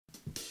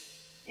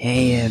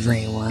Hey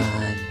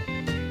everyone,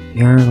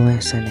 you're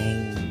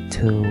listening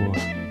to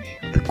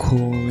the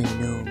cool and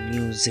new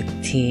music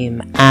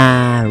team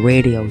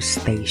radio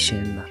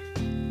station.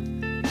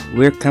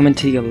 We're coming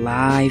to you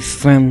live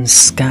from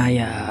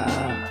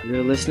Skaia.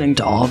 You're listening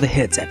to all the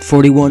hits at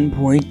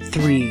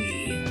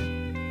 41.3.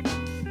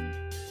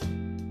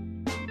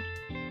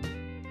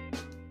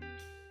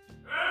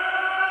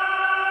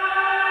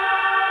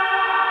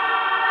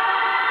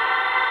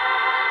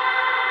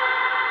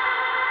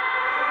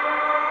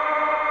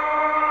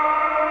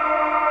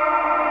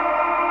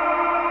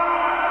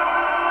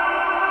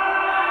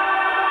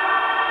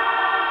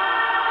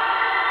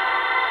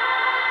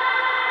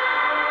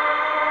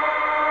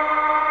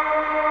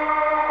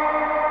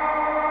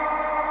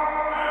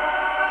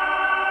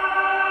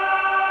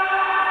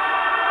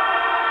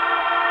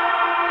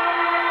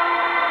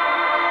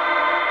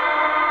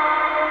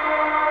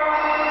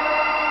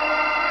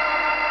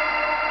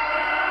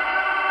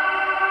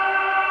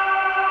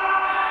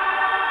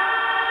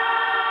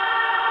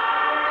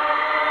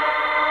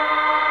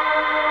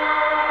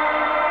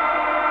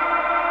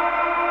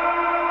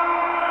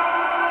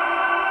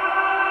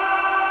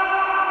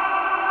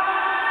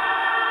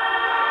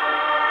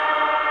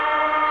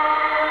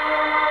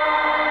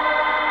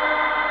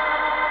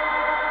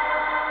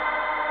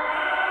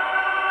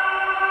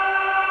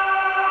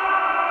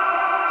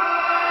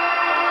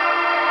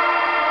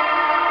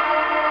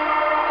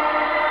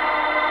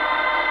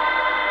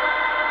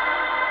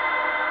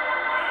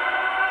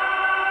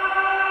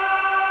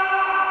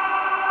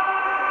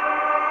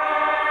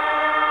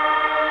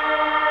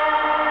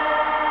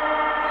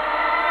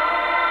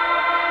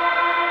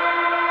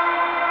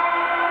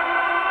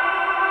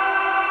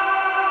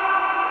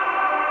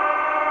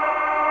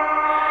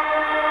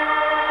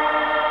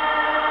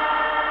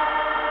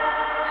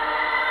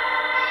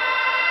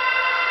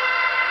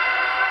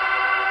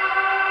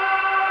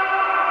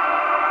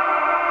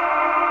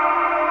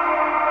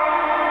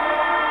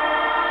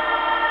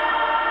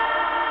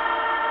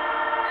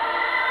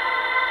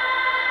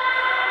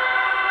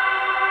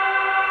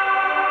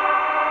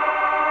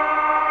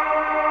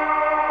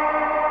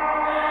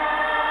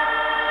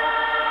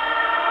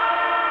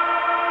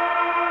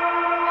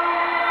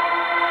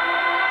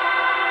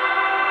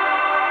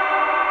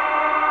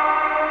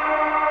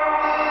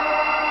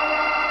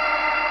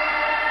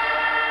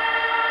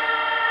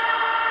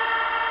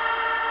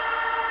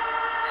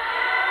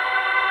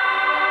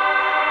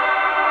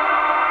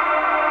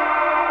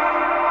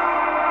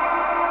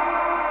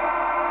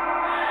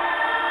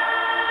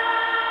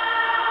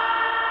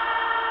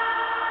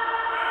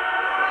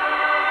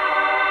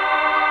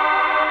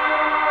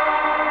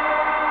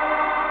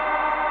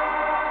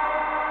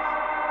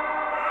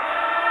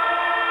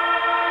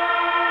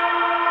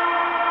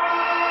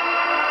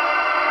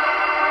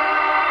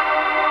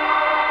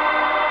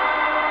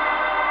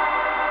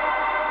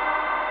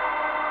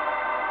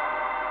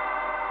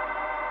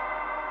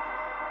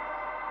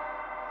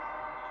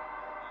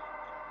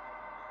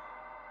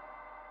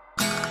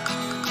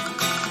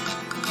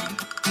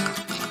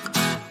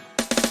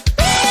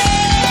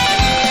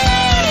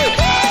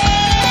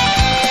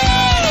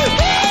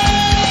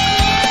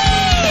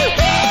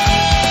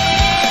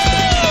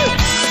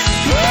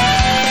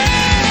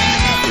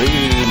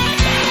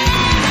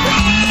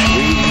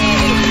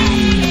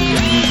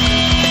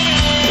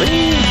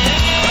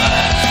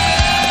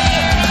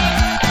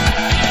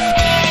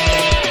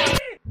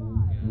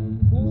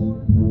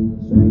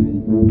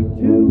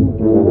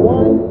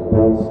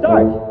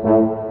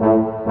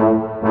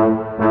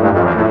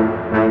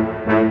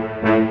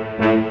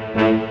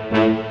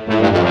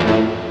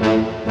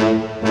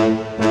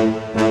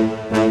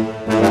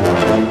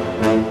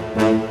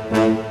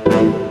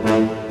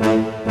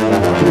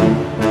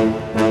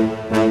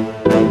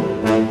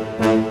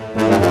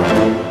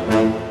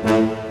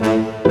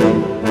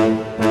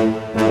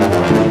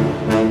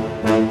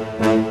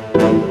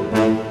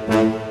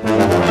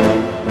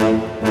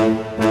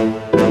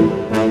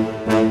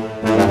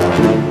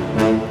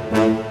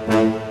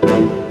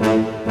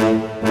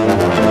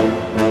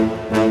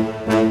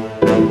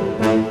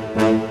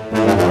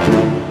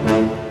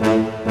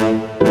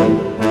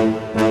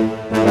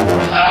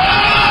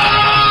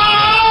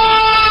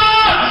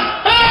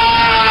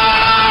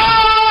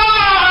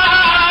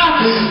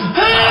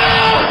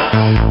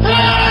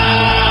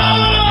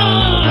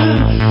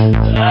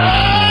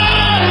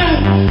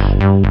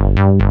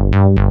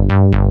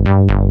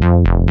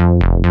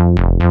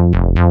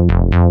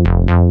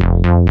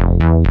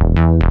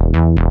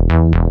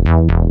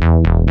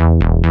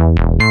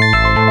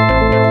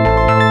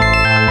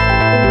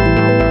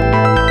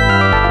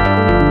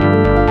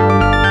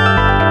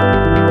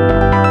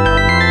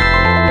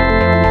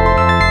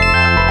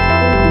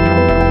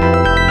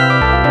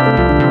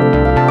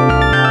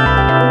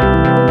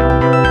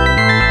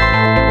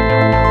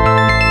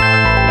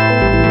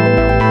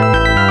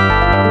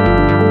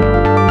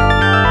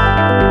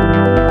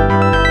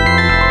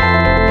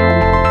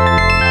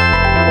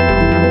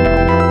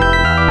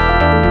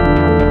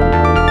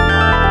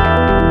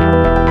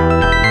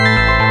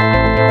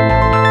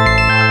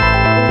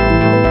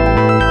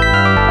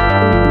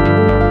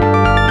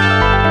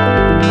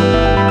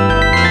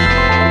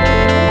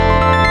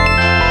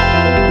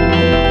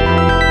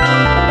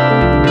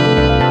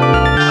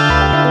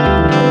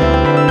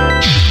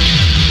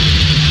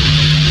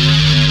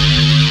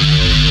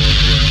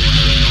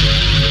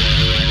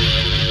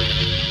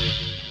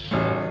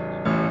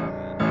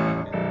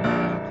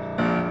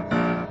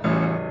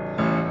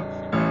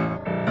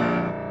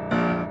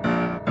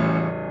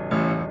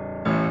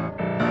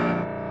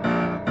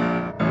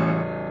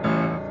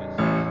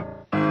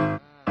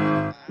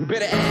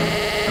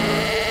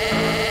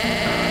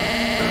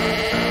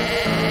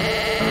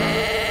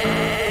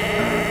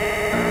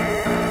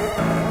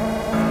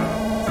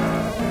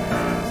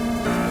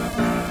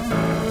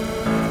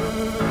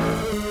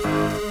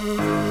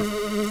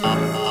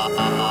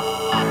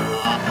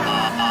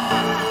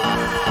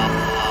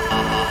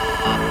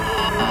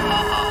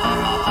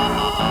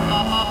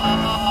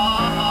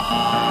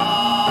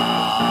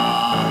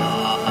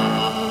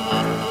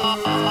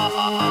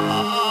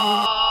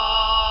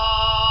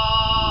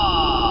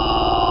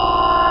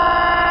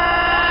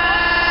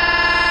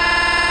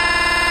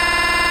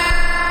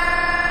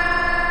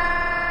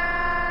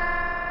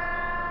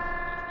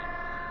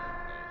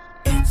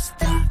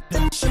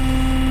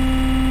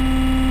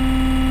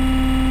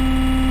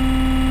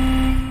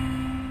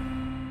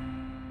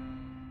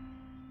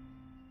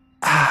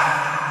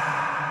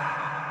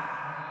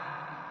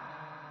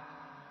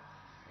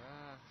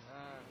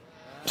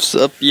 What's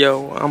up,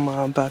 yo? I'm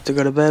about to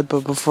go to bed,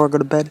 but before I go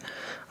to bed,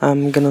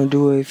 I'm gonna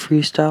do a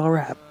freestyle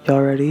rap.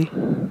 Y'all ready?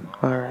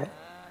 Alright.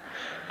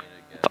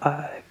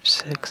 5,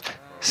 6,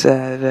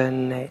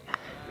 7, 8.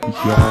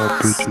 Y'all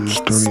bitches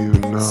don't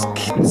even know. Y'all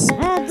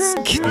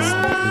bitches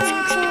don't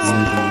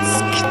even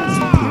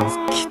know.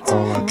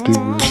 All I do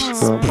is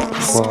scrub the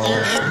floor.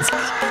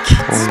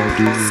 All I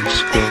do is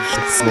scrub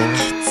the floor.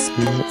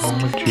 Yeah, I'm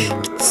a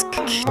janitor.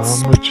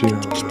 I'm a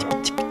janitor.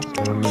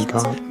 And I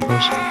got no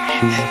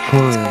sexual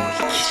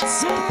parameters.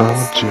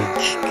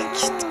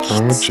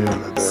 I'm a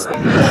janitor.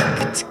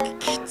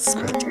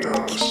 Got no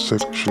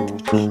sexual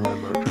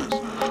parameters.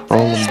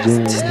 All I'm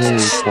doing here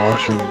is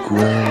washing the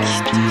ground,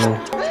 yo.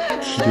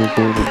 You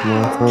go to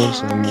my house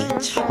and you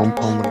pump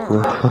on the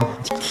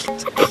ground.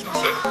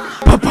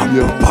 Yo. When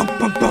you're all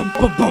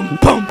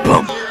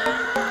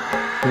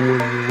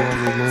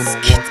alone, I'm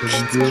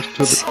walking just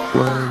to the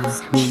ground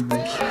and you.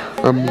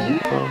 I'm a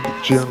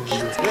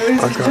janitor.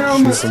 I got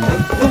shit in my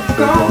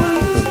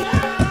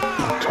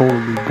I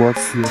totally work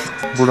here.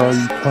 What are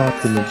you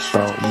talking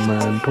about,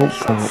 man? Don't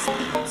count.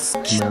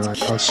 Man, I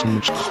got so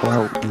much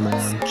clout,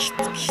 man.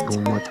 Yo,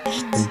 like a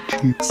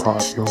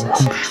teapot, yo.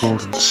 I'm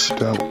short and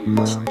stout, man.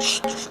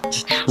 I'm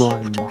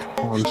trying my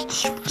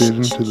hardest to fit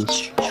into this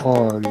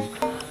party.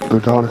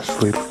 But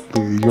honestly,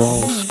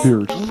 y'all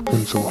spirits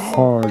looking so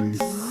hardy.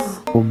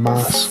 Well,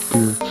 my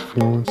spirit's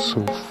feeling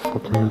so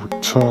fucking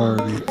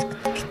retarded.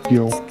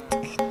 Yo,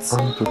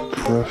 I'm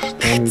depressed.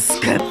 I need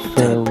some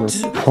therapy.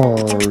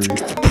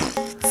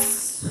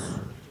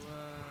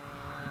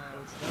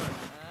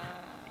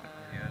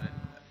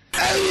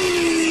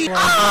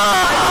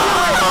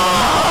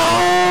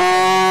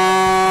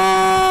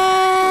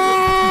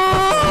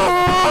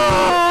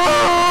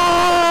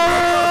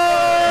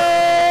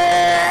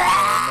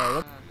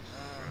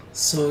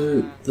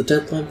 So, the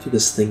deadline for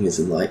this thing is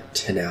in like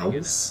 10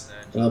 hours,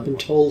 and I've been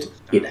told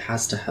it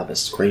has to have a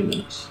scream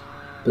in it.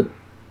 But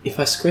if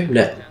I scream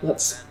now,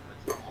 that's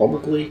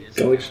probably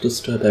going to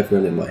disturb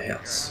everyone in my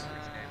house.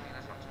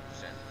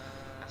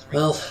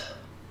 Well,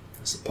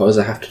 I suppose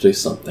I have to do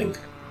something.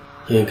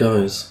 Here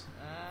goes.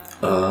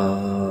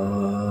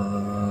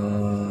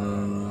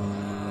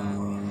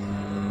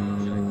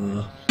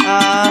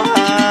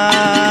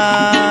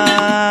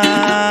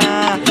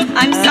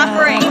 I'm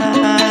suffering.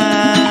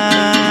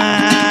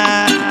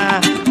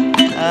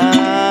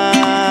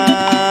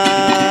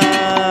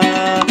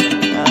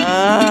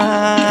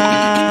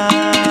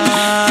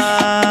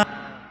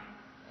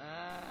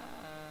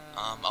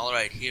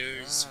 Alright,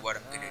 here's what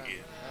I'm gonna do.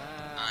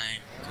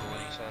 I'm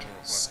going to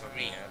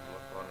scream,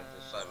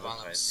 but while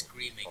I'm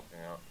screaming,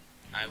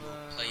 I will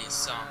play a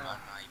song on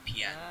my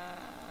piano,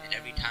 and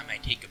every time I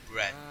take a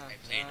breath, I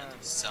play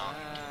another song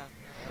until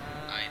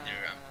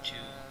either I'm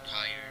too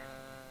tired,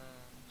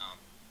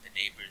 the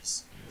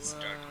neighbors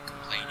start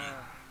complaining,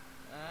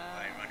 or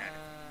I run out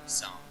of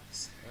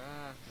songs.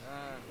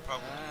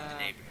 Probably the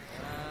neighbor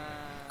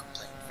will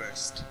complain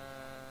first.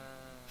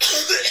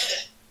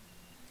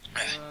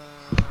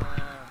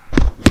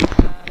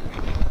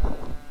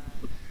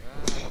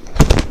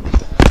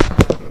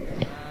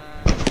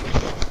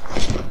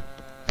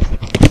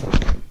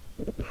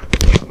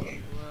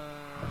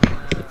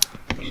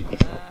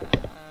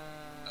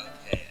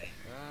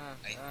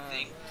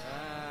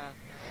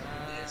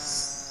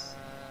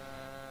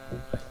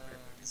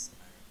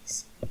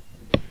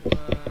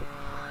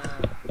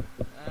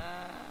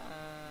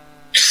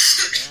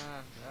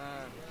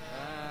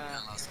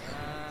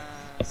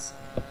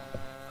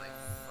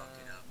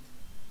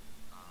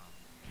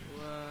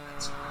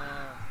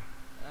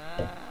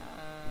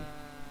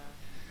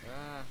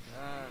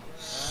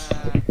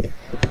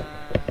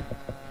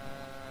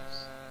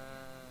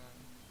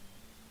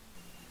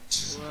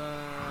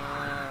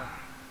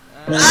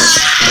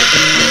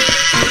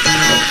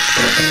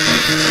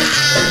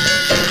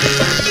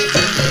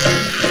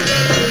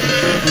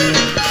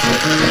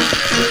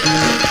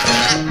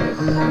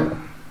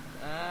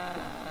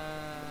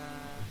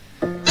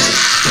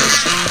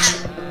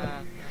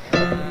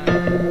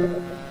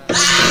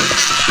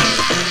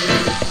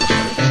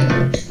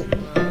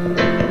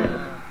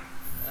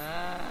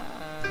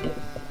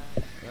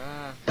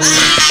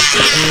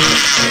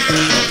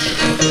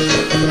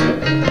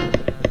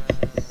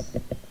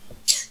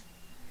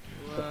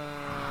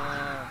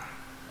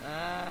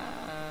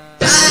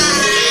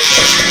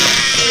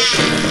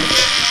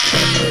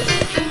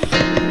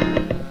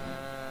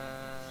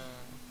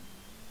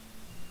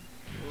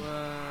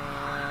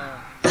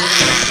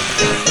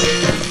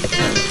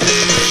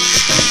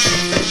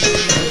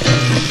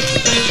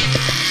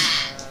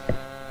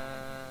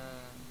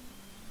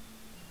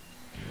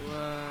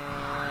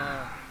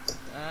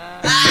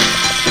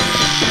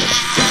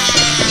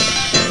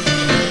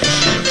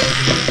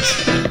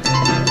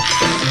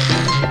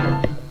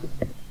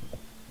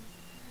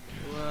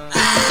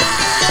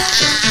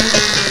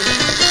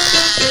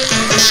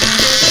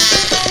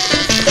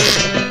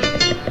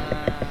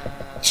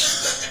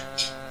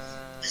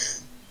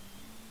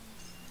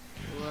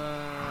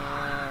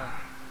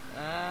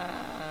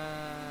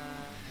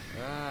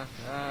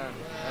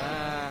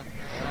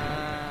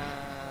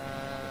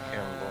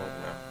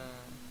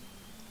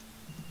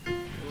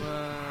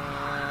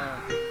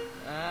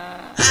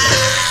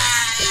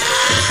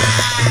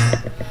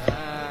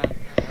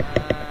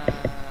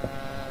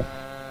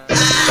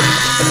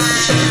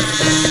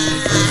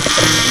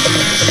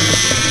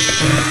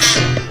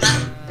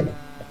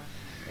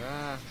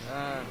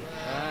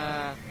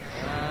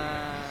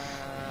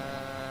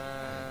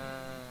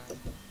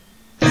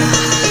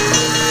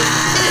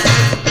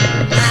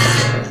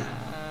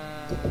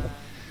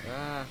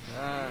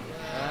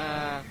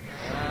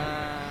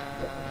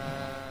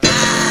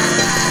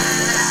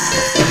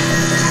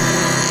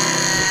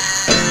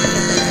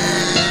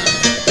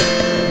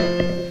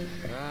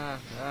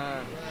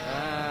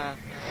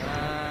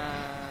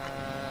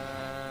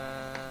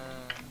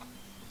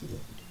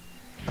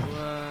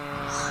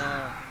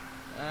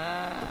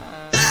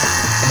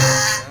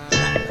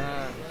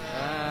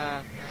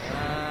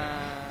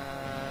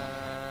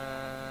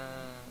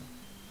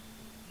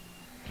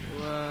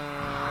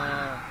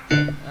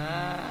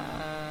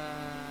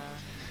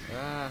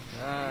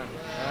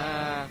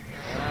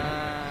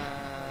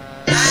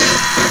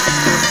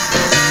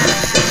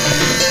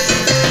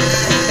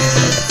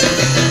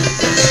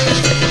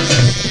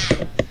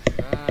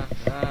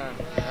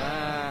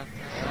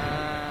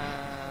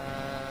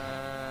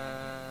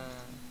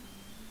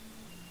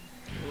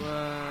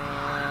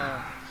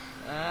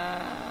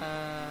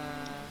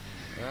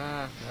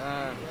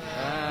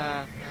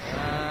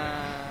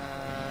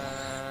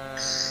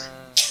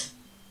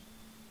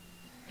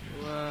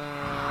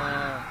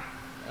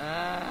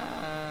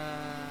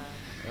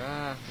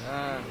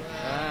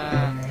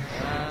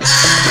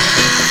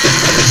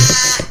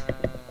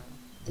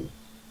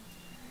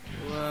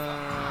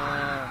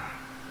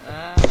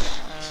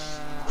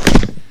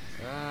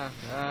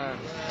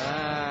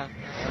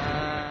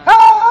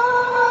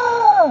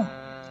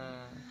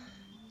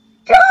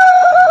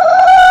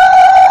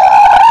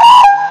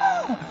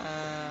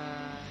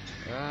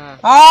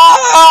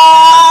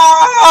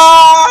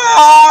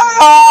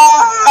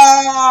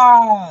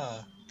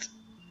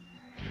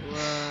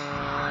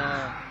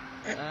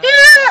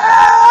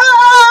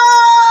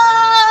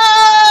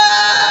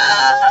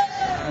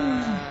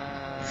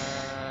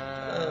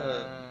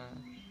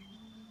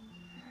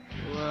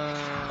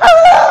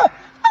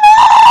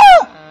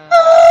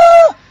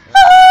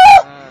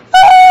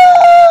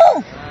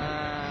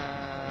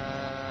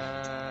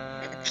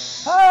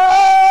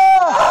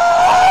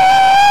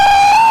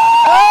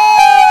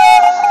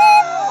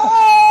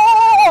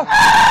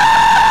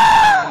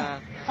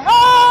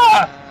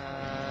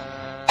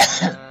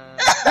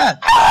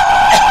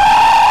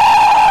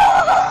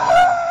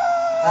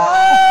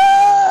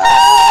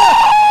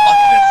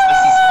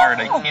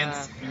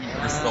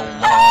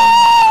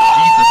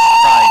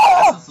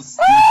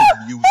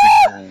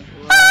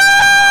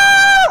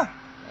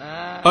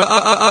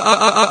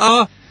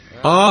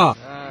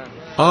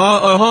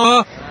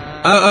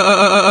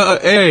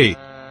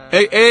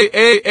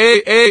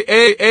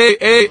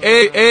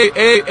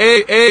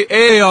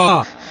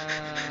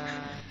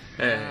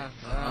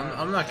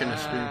 I'm not gonna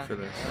scream for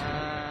this,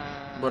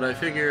 but I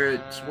figure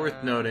it's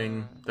worth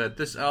noting that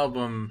this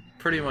album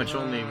pretty much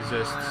only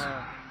exists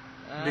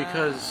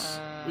because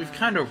we've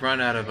kind of run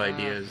out of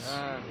ideas.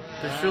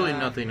 There's really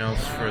nothing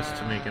else for us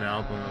to make an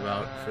album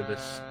about for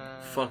this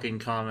fucking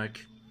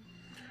comic.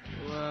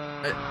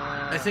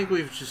 I think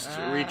we've just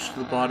reached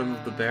the bottom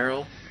of the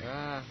barrel,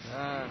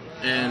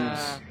 and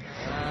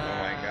Oh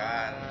my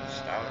god,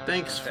 stop.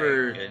 thanks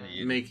for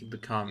making the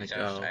comic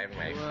out,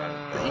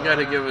 but you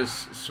gotta give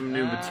us some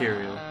new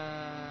material.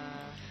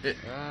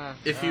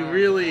 If you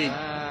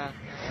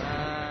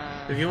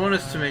want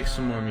us to make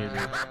some more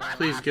music,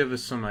 please give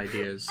us some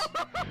ideas,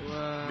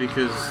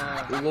 because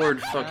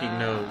Lord fucking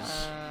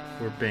knows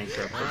we're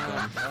bankrupt with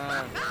them.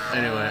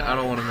 Anyway, I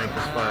don't want to make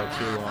this file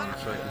too long,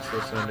 so I can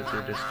still send it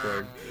through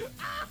Discord.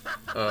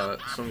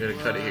 So I'm gonna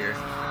cut it here.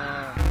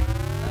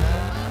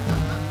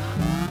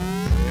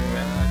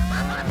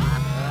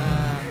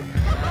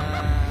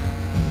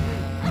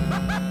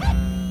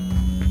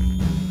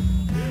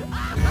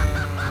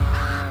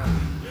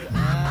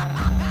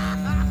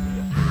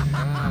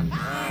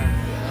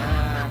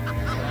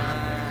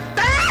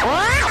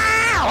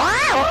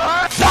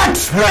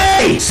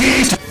 Spray!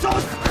 Cease!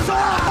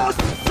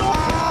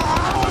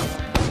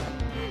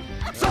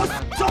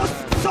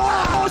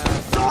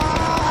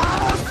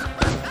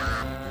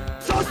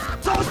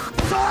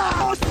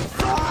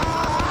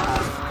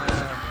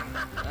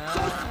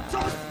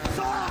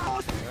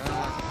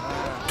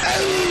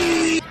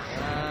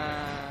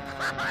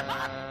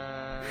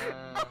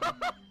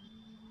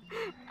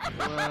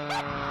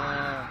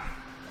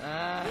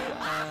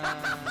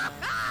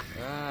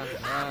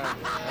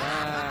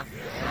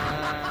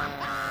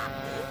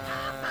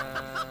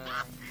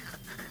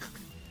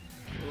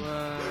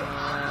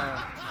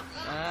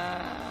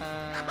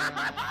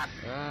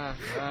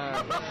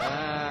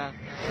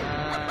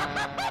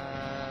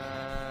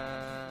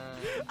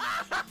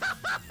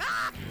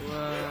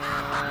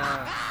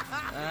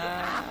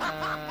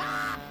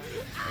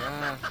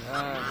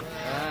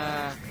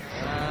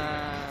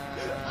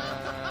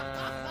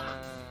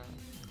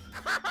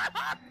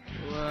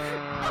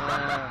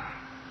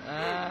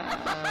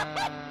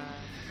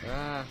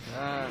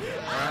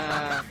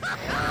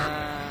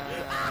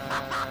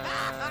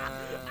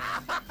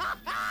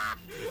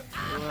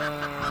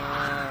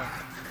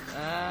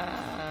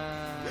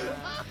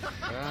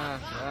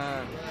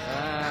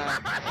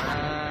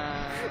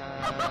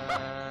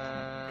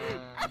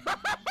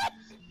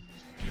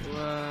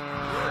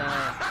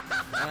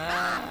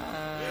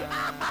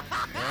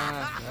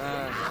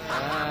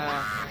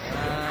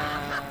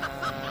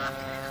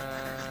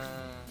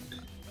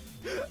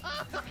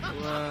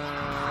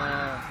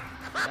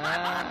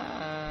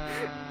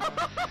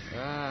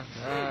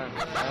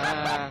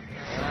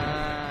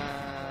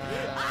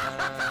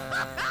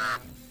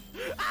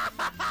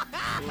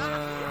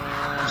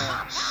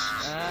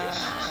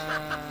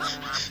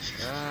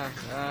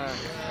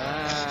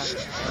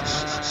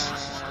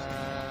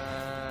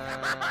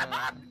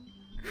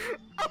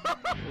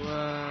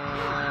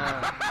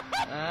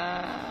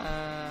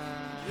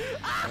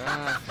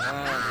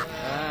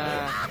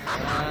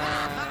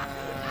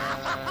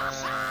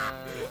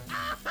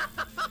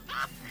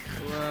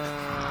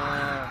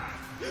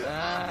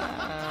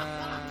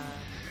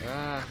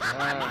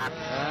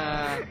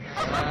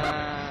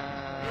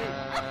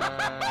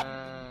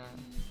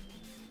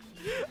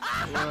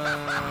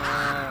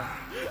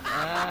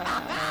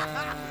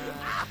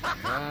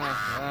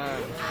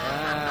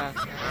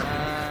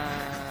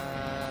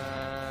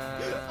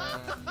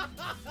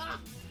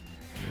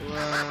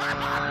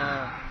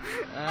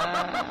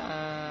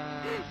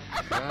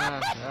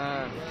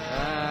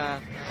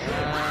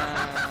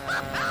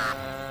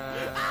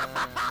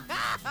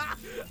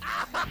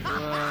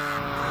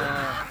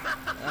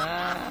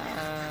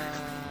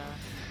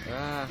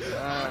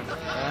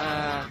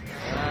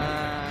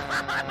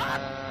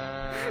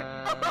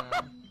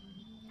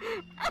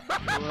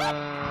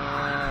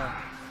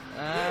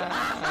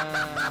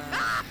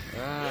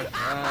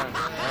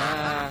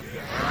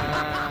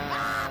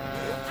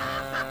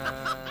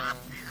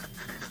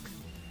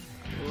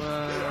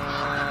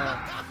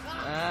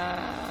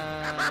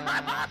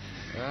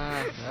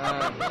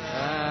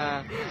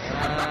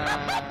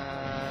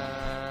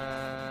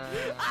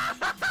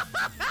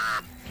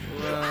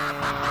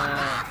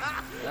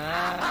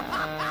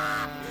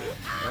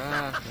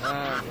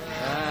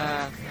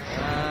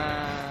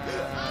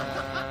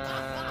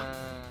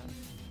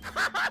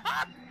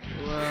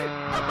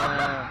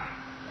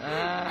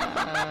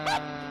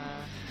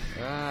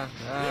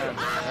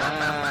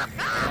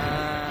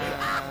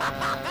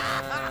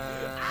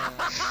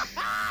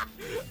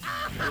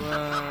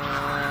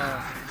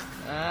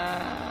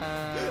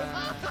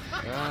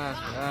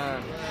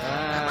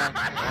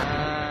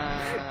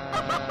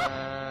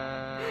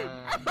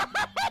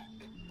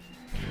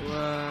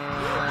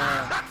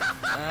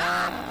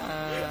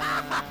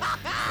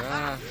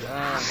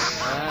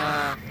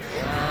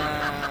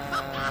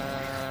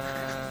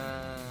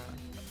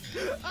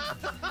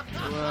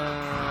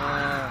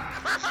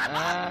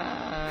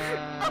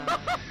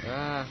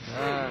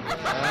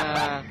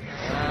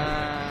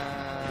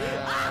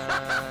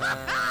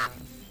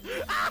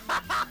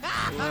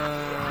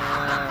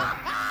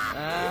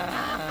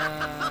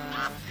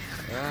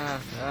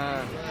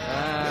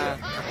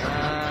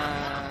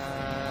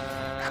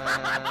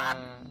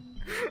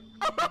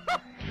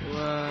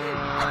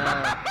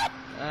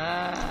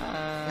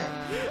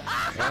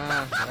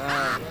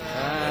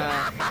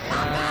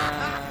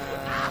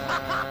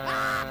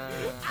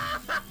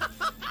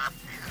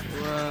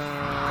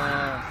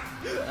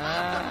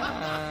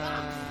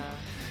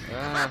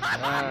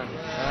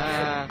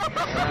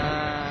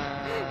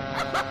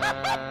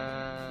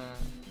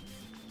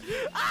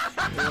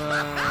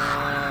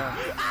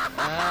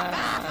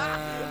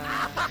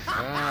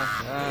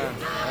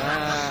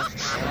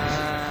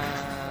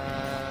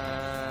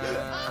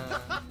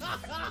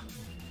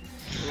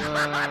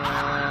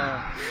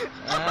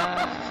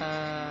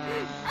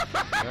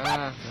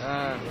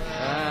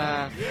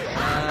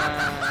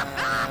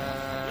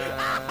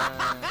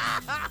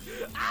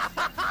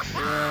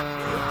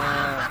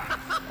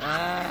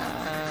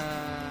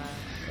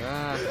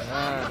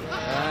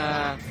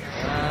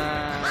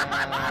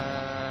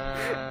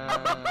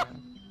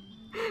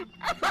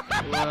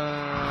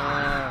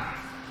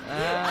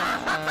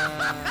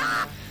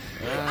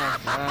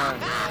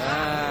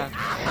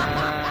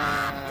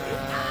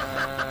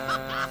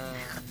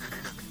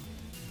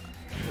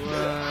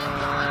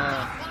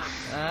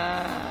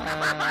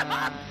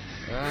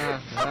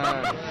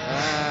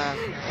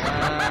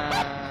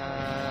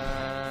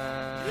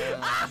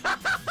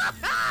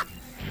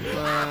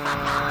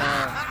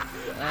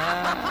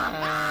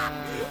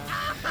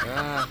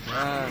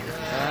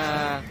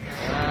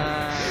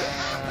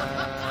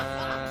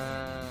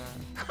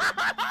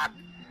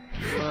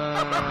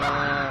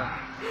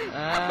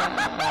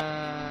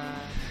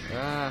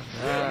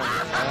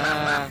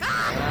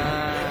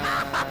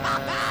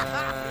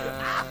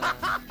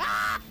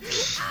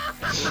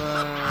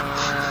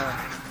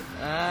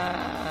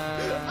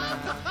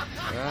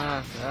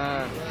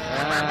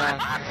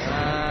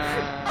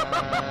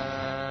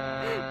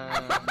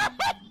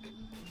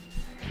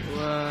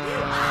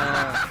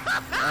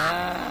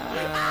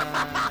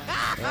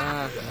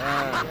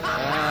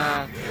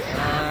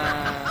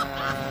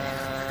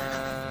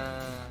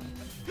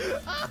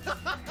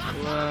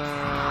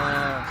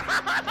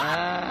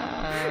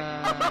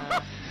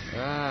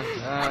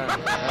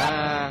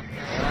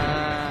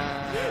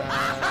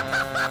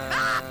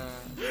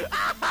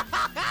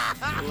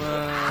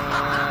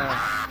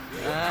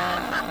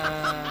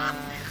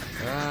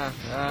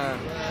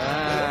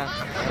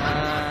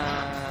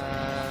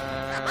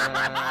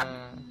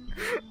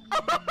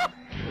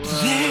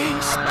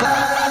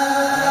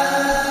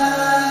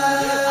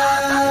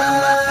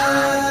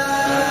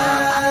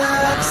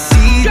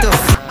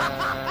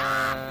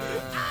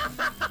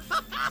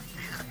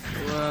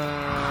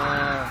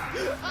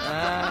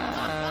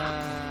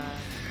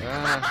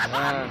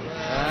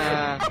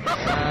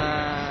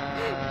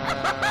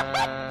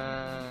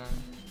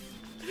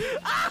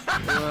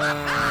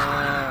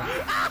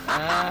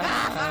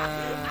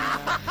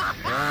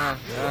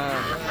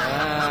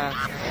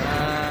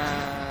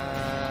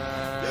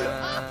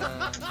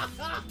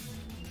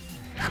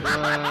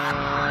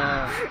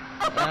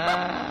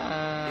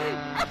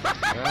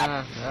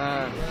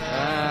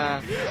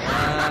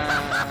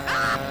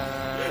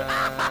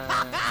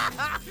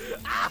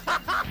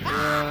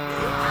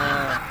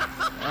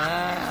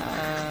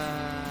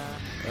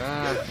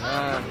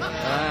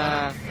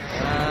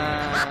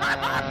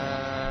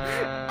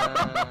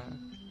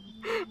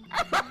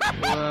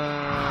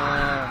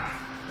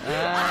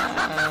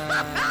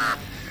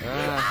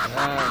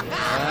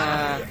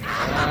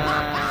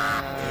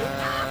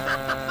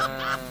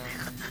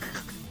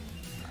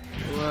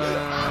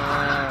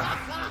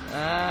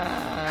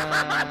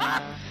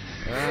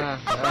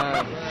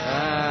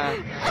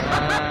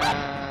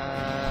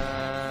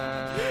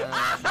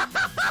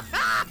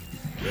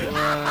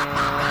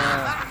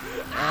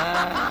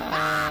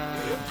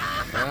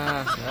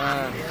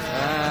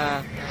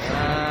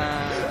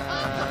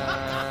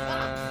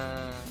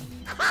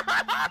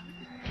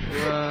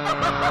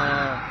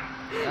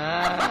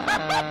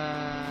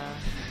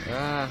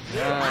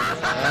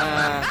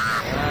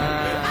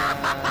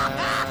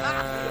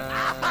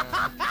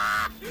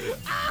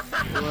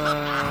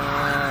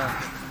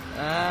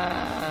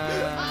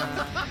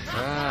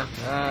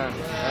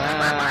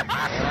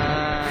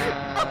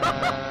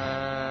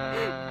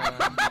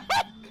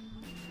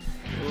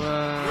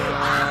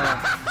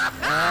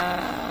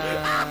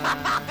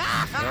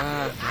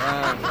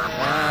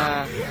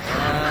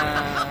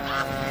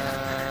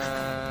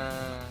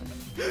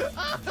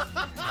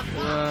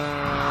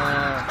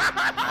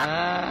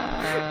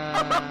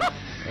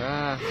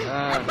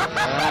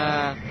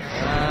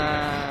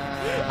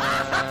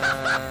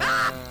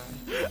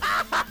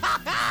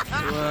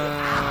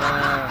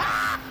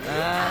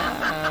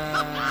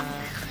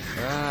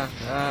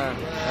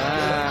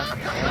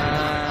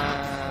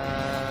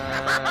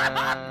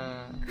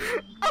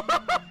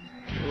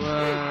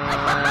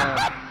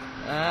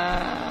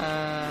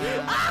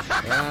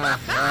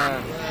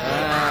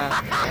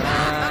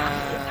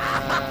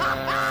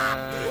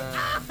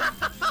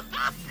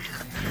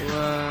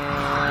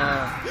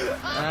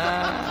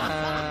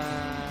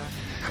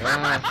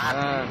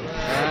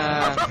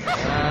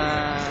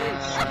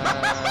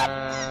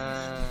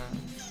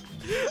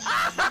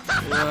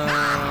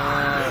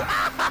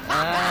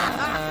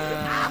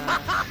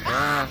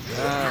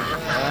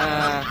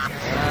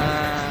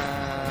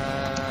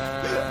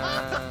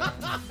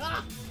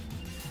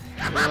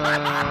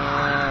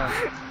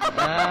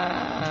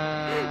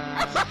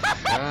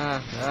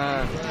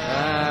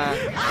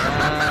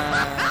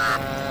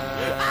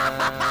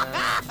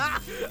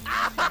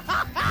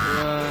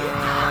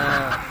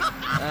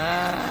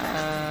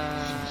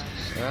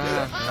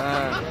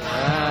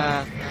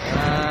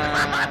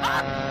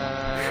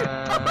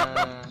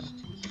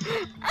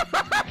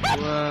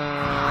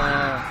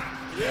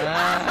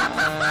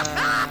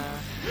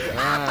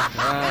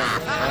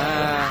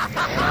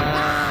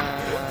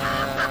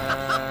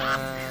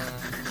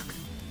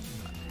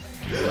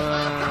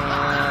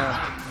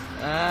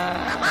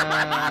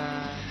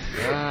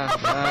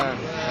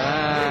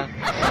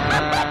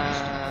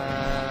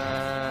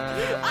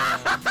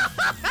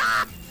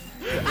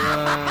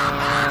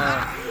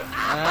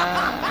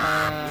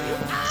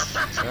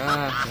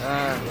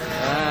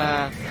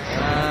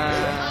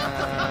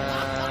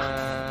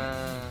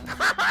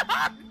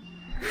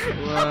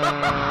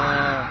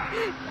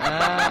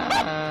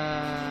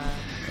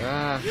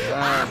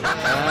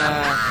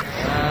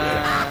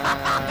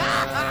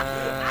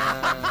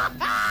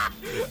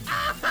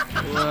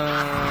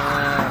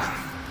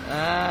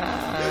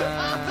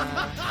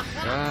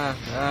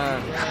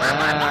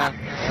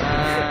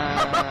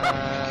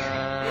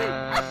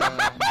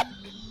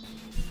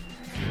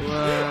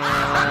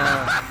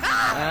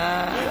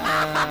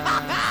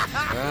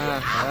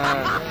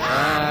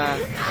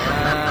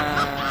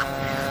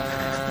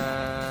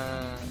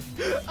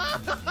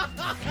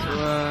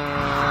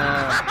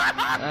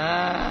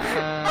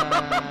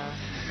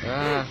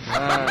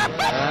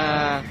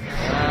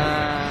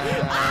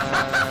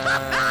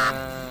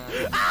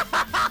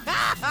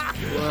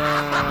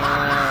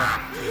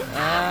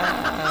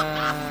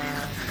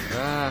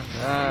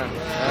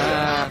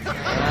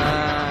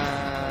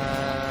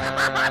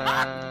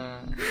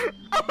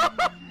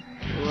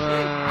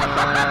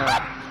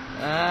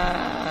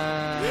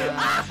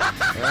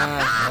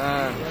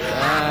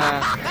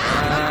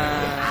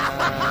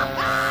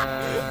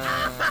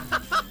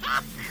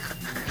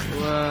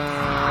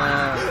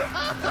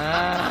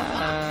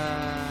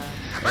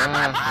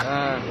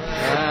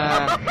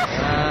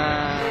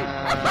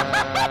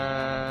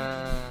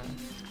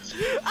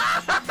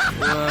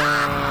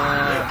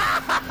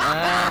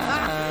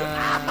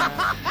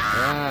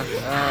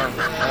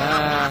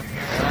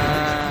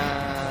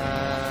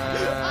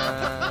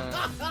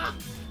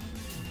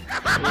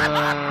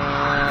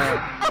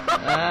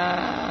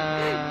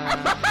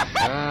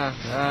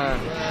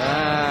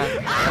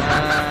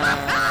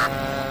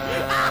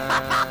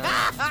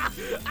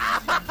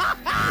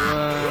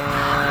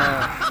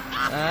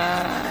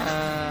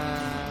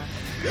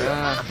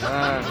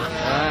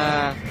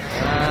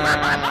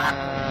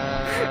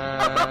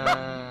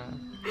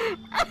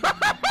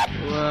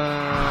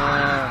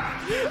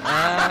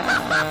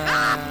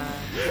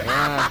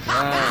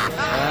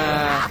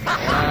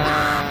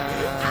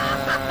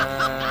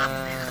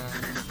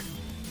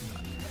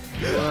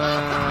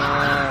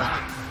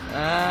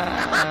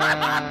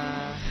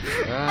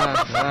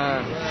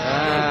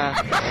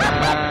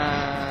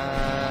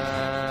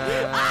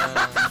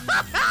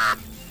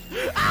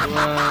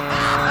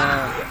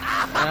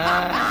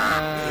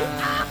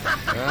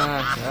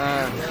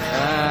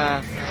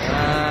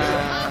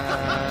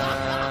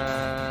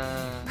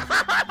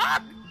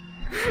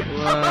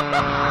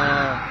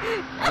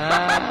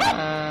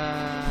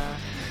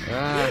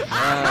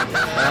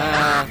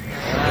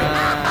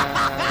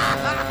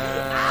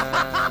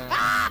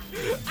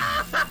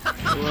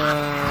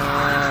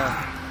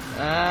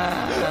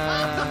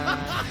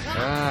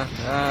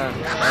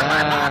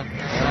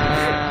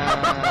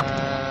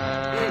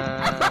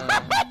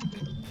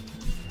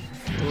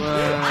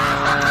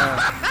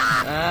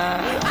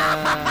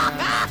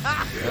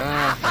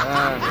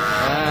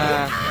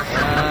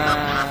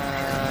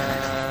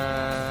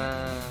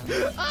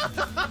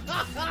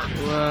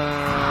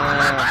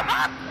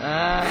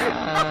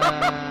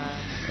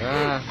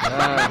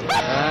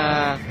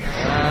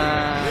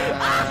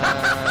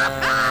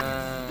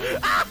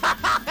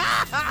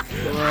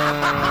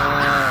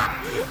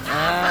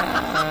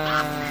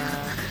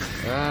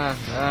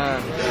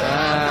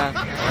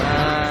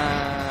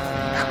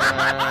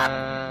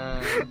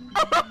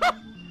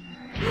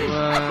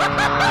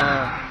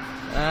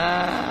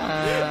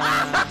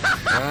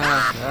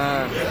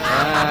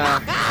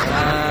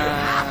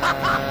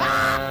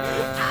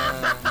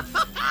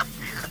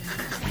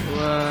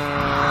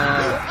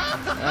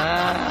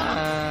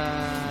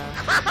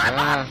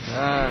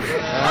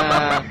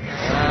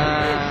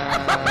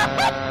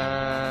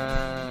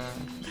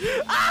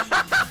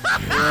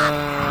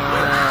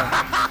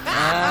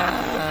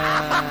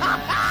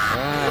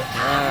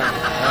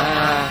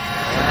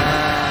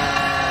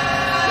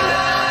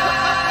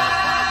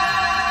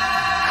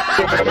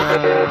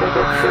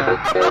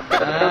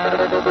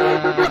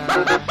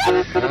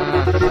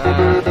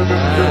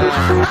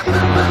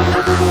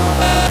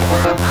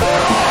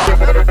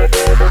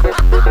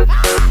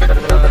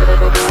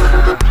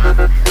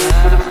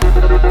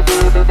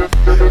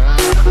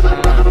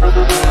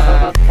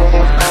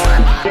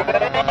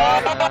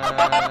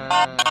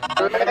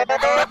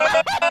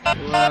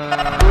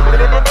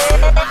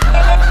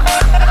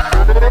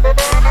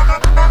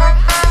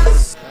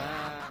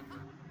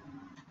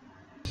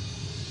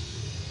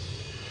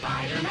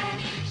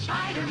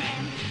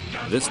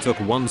 This took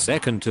 1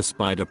 second to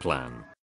spider plan.